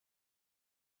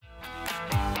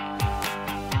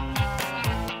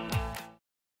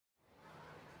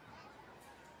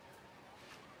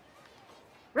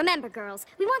Remember, girls,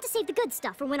 we want to save the good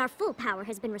stuff for when our full power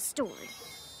has been restored.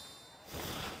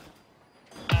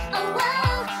 Oh,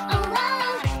 whoa, oh,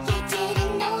 whoa, you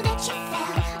didn't know that you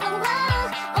fell. Oh,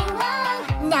 whoa, oh,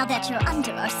 whoa, now that you're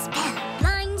under our spell.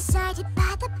 Blindsided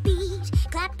by the beat,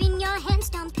 clapping your hands,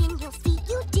 stomping your feet.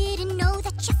 You didn't know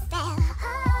that you fell.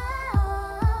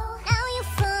 Oh, now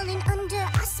you're falling under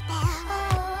our spell.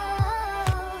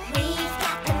 Oh, we've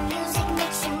got the music,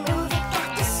 makes you move it.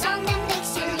 Got the song that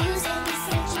makes you lose it. We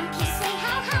say jump, you say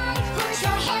how high. Put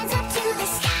your hands up to the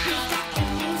sky. We've got the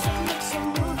music, makes you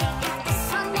move it. Got the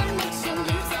song that makes you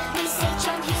lose it. We say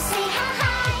jump, you say how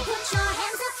high. Put your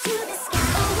hands up to the sky.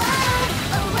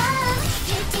 Oh, whoa,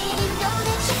 you didn't know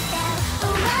that you fell.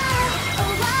 Oh,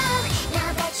 whoa,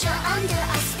 now that you're under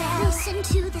our spell. Listen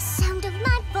to the sound of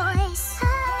my voice.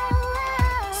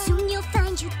 Soon you'll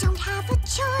find you don't have a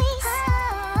choice.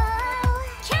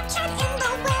 Captured in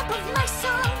the web of my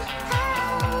song.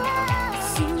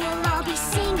 Soon you'll all be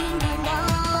singing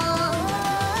along.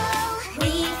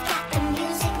 We've got the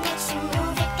music, makes you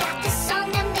move it. Got the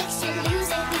song that makes you lose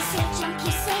it. We say jump,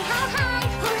 you say how high.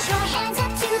 Put your hands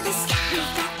up to the sky.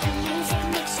 We've got the music,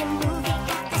 makes you move it.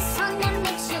 Got the song that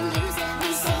makes you lose it. We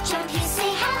say jump, you say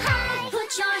how high.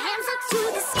 Put your hands up to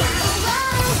the sky.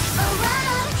 Oh,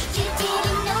 whoa, you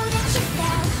didn't know that you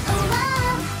fell. Oh,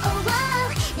 whoa,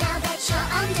 now that you're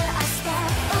under our spell.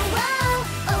 Oh,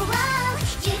 whoa,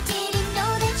 you didn't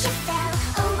know that you fell.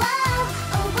 Oh,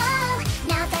 whoa,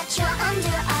 now that you're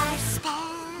under our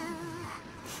spell.